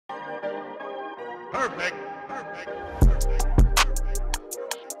Perfect.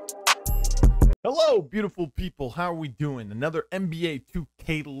 Hello, beautiful people. How are we doing? Another NBA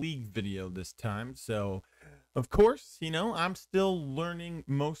 2K League video this time. So, of course, I'm still learning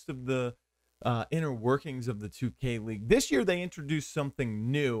most of the inner workings of the 2K League. This year, they introduced something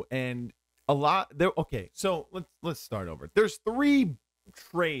new and a lot. Okay, so let's start over. There's three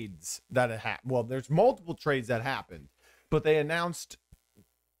trades that happened. Well, there's multiple trades that happened, but they announced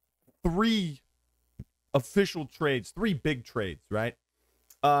three official trades, three big trades, right?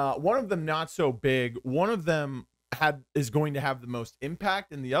 One of them not so big. One of them is going to have the most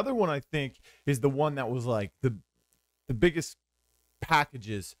impact, and the other one I think is the one that was like the biggest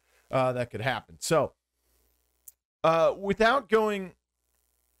packages that could happen. So, without going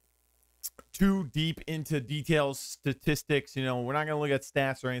too deep into details, statistics, we're not going to look at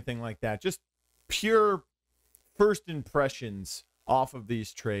stats or anything like that. Just pure first impressions off of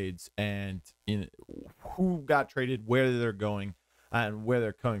these trades and who got traded, where they're going, and where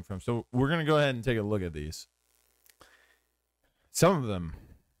they're coming from. So we're going to go ahead and take a look at these. Some of them.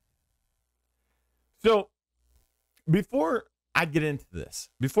 So before I get into this,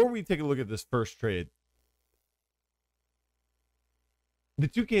 before we take a look at this first trade, the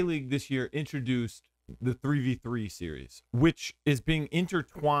 2K League this year introduced the 3v3 series, which is being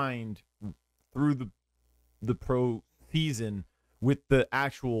intertwined through the pro season with the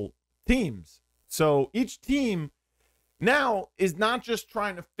actual teams. So each team now is not just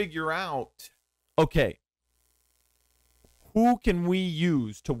trying to figure out, okay, who can we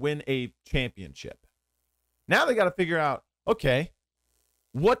use to win a championship? Now they got to figure out, okay,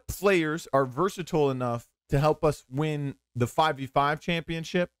 what players are versatile enough to help us win the 5v5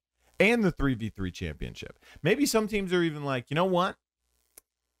 championship and the 3v3 championship. Maybe some teams are even like, you know what?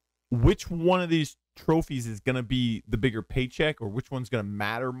 Which one of these trophies is going to be the bigger paycheck, or which one's going to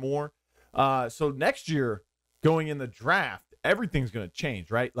matter more? So next year, going in the draft, everything's going to change,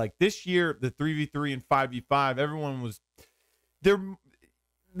 right? Like this year, the 3v3 and 5v5, everyone was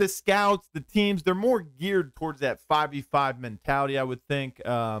the scouts, the teams, they're more geared towards that 5v5 mentality, I would think.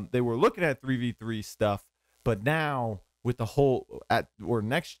 They were looking at 3v3 stuff, but now with the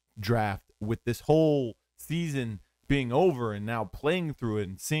next draft, with this whole season being over and now playing through it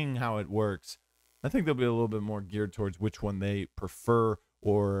and seeing how it works, I think they'll be a little bit more geared towards which one they prefer,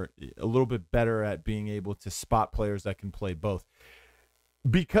 or a little bit better at being able to spot players that can play both.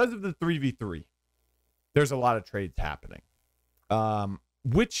 Because of the 3v3, there's a lot of trades happening,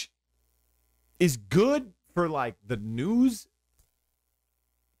 which is good for like the news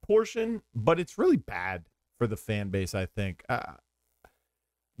portion, but it's really bad for the fan base, I think,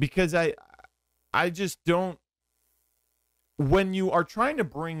 because I just don't. When you are trying to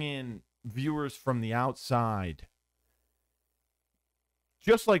bring in viewers from the outside,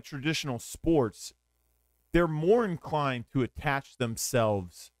 just like traditional sports, they're more inclined to attach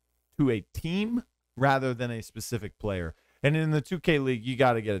themselves to a team rather than a specific player. And in the 2K League, you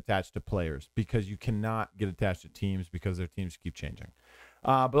got to get attached to players because you cannot get attached to teams because their teams keep changing.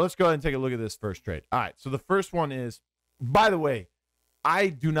 But let's go ahead and take a look at this first trade. All right, so the first one is, by the way, I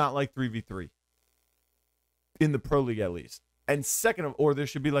do not like 3v3 in the Pro League at least. And second, or there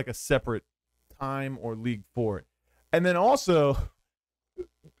should be like a separate time or league for it. And then also,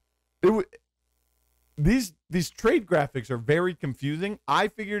 these trade graphics are very confusing. I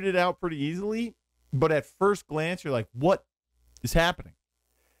figured it out pretty easily, but at first glance, you're like, what is happening?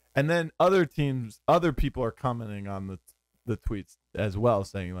 And then other people are commenting on the tweets as well,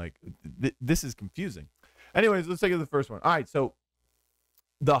 saying like, this is confusing. Anyways, let's take it to the first one. All right, so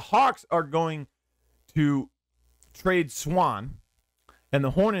the Hawks are going to trade Swan, and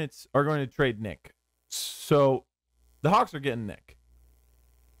the Hornets are going to trade Nick. So the Hawks are getting Nick.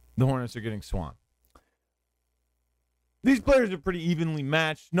 The Hornets are getting Swan. These players are pretty evenly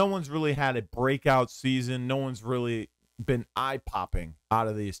matched. No one's really had a breakout season. No one's really been eye-popping out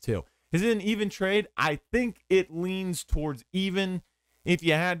of these two. Is it an even trade? I think it leans towards even. If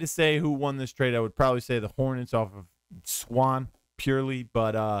you had to say who won this trade, I would probably say the Hornets off of Swan purely.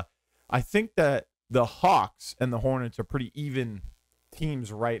 But I think that the Hawks and the Hornets are pretty even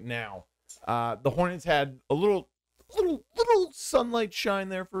teams right now. The Hornets had a little sunlight shine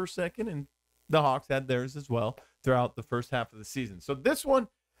there for a second, and the Hawks had theirs as well throughout the first half of the season. So this one,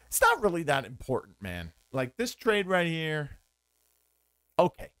 it's not really that important, man. Like this trade right here,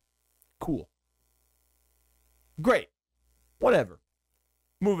 okay, cool, great, whatever.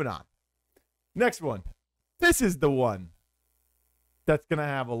 Moving on. Next one. This is the one that's going to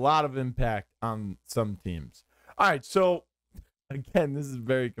have a lot of impact on some teams. All right, so again, this is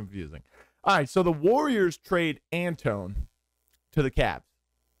very confusing. All right, so the Warriors trade Antone to the Cavs.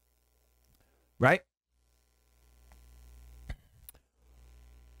 right?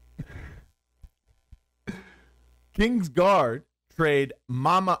 Kings Guard trade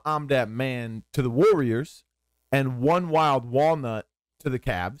Mama I'm That Man to the Warriors and one Wild Walnut to the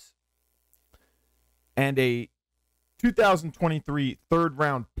Cavs and a 2023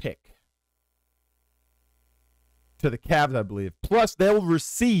 third-round pick to the Cavs, I believe. Plus, they'll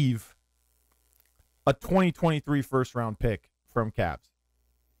receive a 2023 first-round pick from Cavs.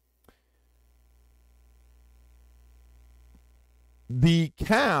 The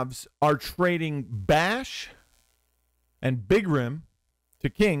Cavs are trading Bash and Big Rim to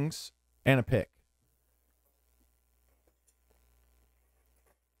Kings and a pick.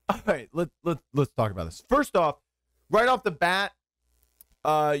 All right, let's talk about this. First off, right off the bat,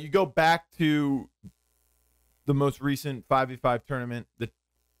 you go back to the most recent 5v5 tournament,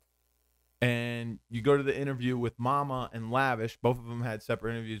 and you go to the interview with Mama and Lavish. Both of them had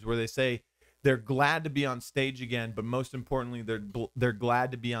separate interviews where they say they're glad to be on stage again, but most importantly, they're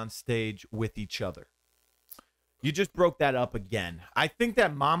glad to be on stage with each other. You just broke that up again. I think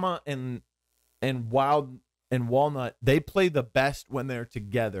that Mama and Walnut, they play the best when they're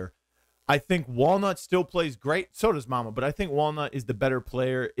together. I think Walnut still plays great. So does Mama, but I think Walnut is the better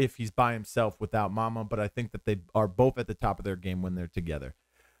player if he's by himself without Mama. But I think that they are both at the top of their game when they're together.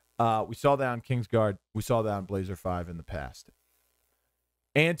 We saw that on Kings Guard. We saw that on Blazer 5 in the past.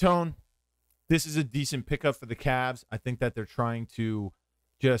 Antone, this is a decent pickup for the Cavs. I think that they're trying to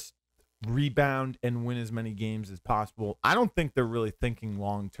just rebound and win as many games as possible. I don't think they're really thinking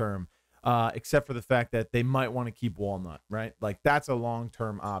long-term, except for the fact that they might want to keep Walnut, right? Like, that's a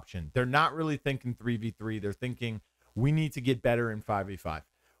long-term option. They're not really thinking 3v3. They're thinking we need to get better in 5v5.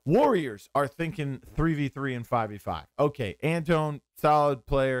 Warriors are thinking 3v3 and 5v5. Okay, Antone, solid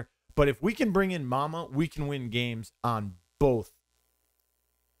player, but if we can bring in Mama, we can win games on both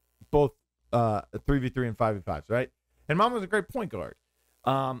 3v3 and 5v5s, right? And Mama's a great point guard.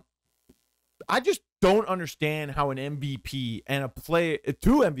 I just don't understand how an MVP and a player,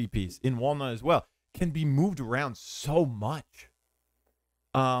 two MVPs in Walnut as well, can be moved around so much.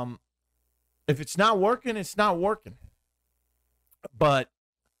 If it's not working, it's not working. But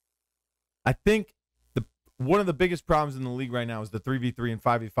I think one of the biggest problems in the league right now is the 3v3 and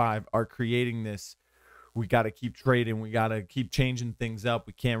 5v5 are creating this. We got to keep trading. We got to keep changing things up.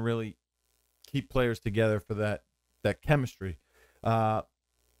 We can't really keep players together for that chemistry.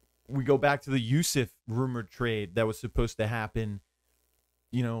 We go back to the Yusuf rumored trade that was supposed to happen,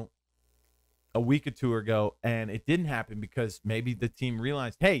 a week or two ago, and it didn't happen because maybe the team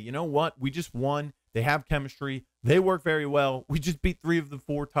realized, hey, you know what? We just won. They have chemistry. They work very well. We just beat 3 of the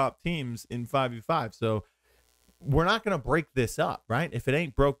 4 top teams in 5v5. So we're not going to break this up, right? If it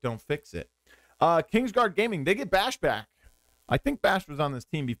ain't broke, don't fix it. Kingsguard Gaming, they get Bash back. I think Bash was on this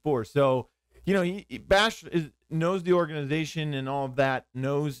team before. So, Bash knows the organization and all of that,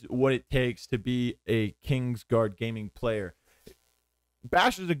 knows what it takes to be a Kingsguard Gaming player.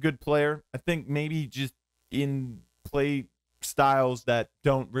 Bash is a good player. I think maybe just in play styles that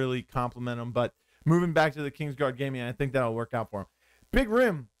don't really complement him, but moving back to the Kingsguard Gaming, I think that'll work out for him. Big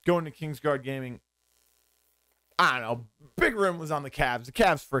Rim going to Kingsguard Gaming. I don't know. Big Rim was on the Cavs. The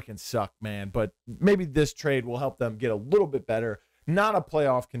Cavs freaking suck, man. But maybe this trade will help them get a little bit better. Not a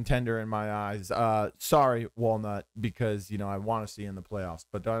playoff contender in my eyes. Sorry, Walnut, because, I want to see in the playoffs,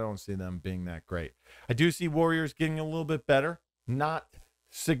 but I don't see them being that great. I do see Warriors getting a little bit better. Not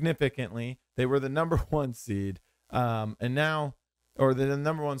significantly. They were the number 1 seed. And now, or they're the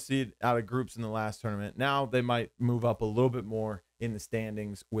number 1 seed out of groups in the last tournament. Now they might move up a little bit more in the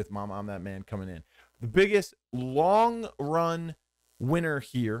standings with Mama I'm That Man coming in. The biggest long-run winner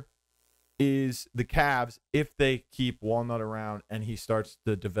here is the Cavs if they keep Walnut around and he starts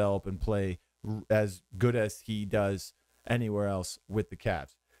to develop and play as good as he does anywhere else with the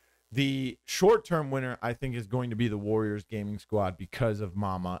Cavs. The short-term winner, I think, is going to be the Warriors gaming squad because of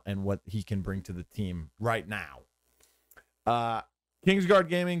Mama and what he can bring to the team right now. Kingsguard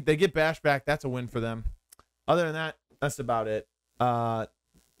Gaming, they get Bash back. That's a win for them. Other than that, that's about it. The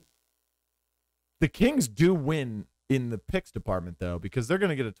Kings do win in the picks department, though, because they're going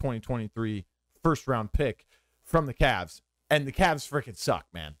to get a 2023 first-round pick from the Cavs, and the Cavs freaking suck,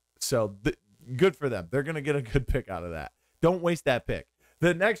 man. So good for them. They're going to get a good pick out of that. Don't waste that pick.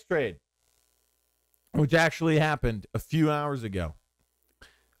 The next trade, which actually happened a few hours ago,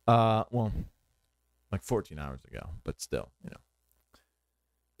 like 14 hours ago, but still,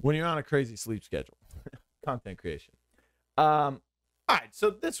 when you're on a crazy sleep schedule, content creation. All right,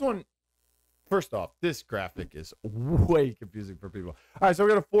 so this one, first off, this graphic is way confusing for people. All right, so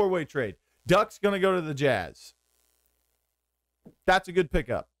we got a 4-way trade. Duck's going to go to the Jazz. That's a good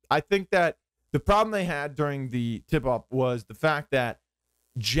pickup. I think that The problem they had during the tip-off was the fact that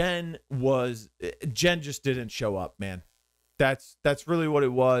Gen just didn't show up, man. That's really what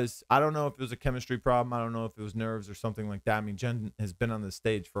it was. I don't know if it was a chemistry problem. I don't know if it was nerves or something like that. I mean, Gen has been on the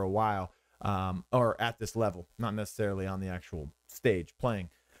stage for a while, or at this level, not necessarily on the actual stage playing.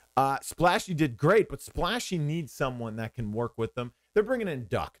 Splashy did great, but Splashy needs someone that can work with them. They're bringing in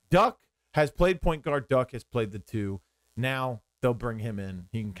Duck. Duck has played point guard. Duck has played the two. Now they'll bring him in.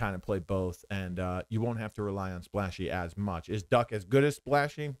 He can kind of play both, and you won't have to rely on Splashy as much. Is Duck as good as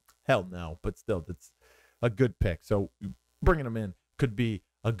Splashy? Hell no, but still, that's a good pick. So bringing him in could be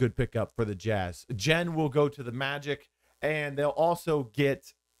a good pickup for the Jazz. Gen will go to the Magic, and they'll also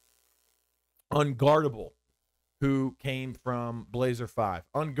get Unguardable, who came from Blazer 5.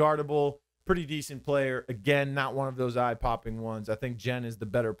 Unguardable, pretty decent player. Again, not one of those eye-popping ones. I think Gen is the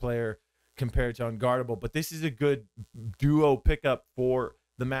better player compared to Unguardable, but this is a good duo pickup for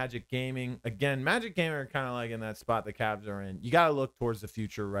the Magic Gaming. Again, Magic Gaming are kind of like in that spot the Cavs are in. You got to look towards the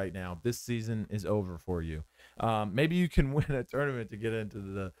future right now. This season is over for you. Maybe you can win a tournament to get into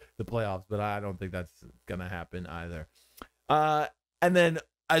the playoffs, but I don't think that's going to happen either. And then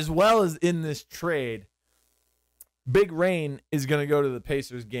as well as in this trade, Big Rain is going to go to the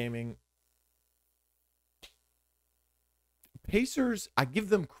Pacers Gaming. Pacers, I give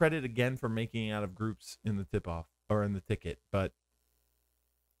them credit again for making it out of groups in the tip-off, or in the ticket,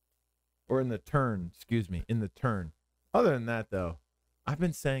 or in the turn, in the turn. Other than that, though, I've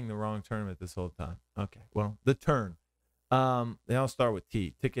been saying the wrong tournament this whole time. Okay, well, the turn. They all start with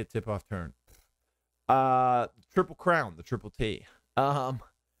T. Ticket, tip-off, turn. Triple Crown, the triple T.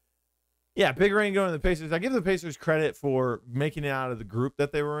 Yeah, Big Rain going to the Pacers. I give the Pacers credit for making it out of the group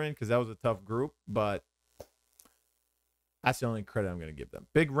that they were in, because that was a tough group, but that's the only credit I'm going to give them.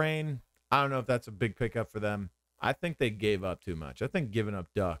 Big Rain, I don't know if that's a big pickup for them. I think they gave up too much. I think giving up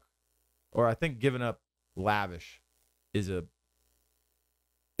Duck, or I think giving up Lavish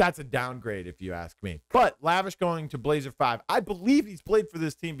that's a downgrade if you ask me. But Lavish going to Blazer 5, I believe he's played for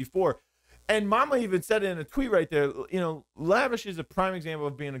this team before. And Mama even said it in a tweet right there. You know, Lavish is a prime example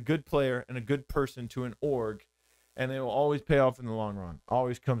of being a good player and a good person to an org, and it will always pay off in the long run.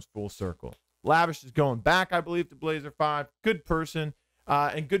 Always comes full circle. Lavish is going back, I believe, to Blazer 5. Good person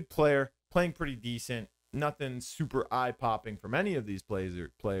and good player, playing pretty decent. Nothing super eye-popping from any of these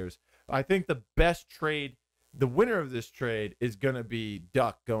players. I think the best trade, the winner of this trade, is going to be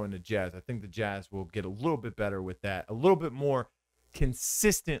Duck going to Jazz. I think the Jazz will get a little bit better with that, a little bit more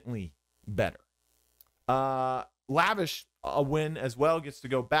consistently better. Lavish, a win as well, gets to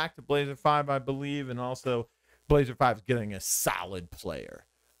go back to Blazer 5, I believe, and also Blazer 5 is getting a solid player.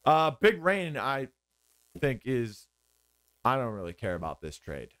 Big Rain, I think, I don't really care about this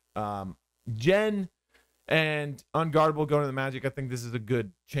trade. Gen and Unguardable going to the Magic, I think this is a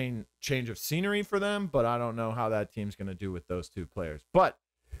good change of scenery for them, but I don't know how that team's going to do with those two players. But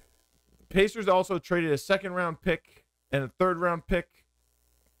Pacers also traded a second-round pick and a third-round pick.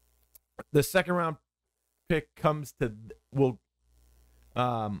 The second-round pick comes to,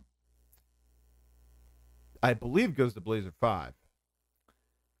 I believe goes to Blazer 5.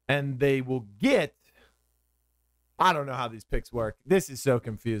 And they will get, I don't know how these picks work. This is so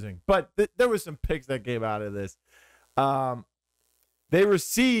confusing. But there was some picks that came out of this. They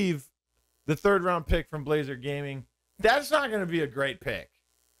receive the third-round pick from Blazer Gaming. That's not going to be a great pick.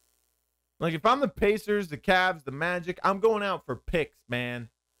 Like, if I'm the Pacers, the Cavs, the Magic, I'm going out for picks, man.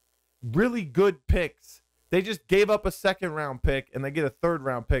 Really good picks. They just gave up a second-round pick, and they get a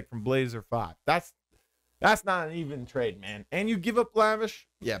third-round pick from Blazer 5. That's not an even trade, man. And you give up Lavish?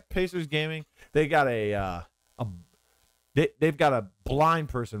 Yeah, Pacers Gaming. They got they've got a blind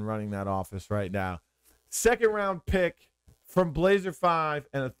person running that office right now. Second-round pick from Blazer 5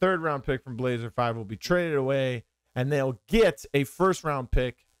 and a third-round pick from Blazer 5 will be traded away, and they'll get a first-round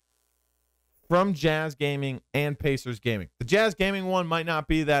pick from Jazz Gaming and Pacers Gaming. The Jazz Gaming one might not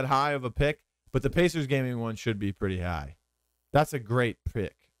be that high of a pick, but the Pacers Gaming one should be pretty high. That's a great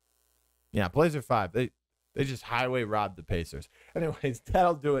pick. Yeah, Blazer 5, they just highway robbed the Pacers. Anyways,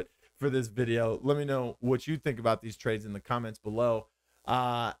 that'll do it for this video. Let me know what you think about these trades in the comments below.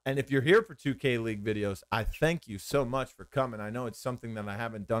 And if you're here for 2K League videos, I thank you so much for coming. I know it's something that I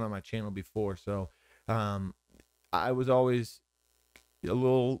haven't done on my channel before, so I was always a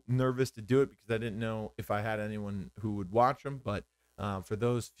little nervous to do it because I didn't know if I had anyone who would watch them. But for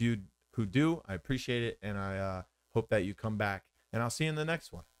those few who do, I appreciate it, and I hope that you come back. And I'll see you in the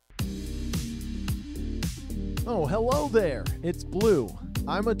next one. Oh, hello there. It's Blue.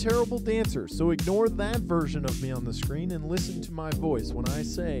 I'm a terrible dancer, so ignore that version of me on the screen and listen to my voice when I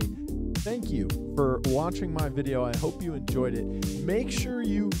say thank you for watching my video. I hope you enjoyed it. Make sure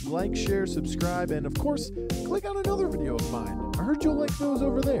you like, share, subscribe, and of course, click on another video of mine. I heard you'll like those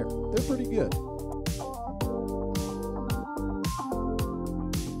over there. They're pretty good.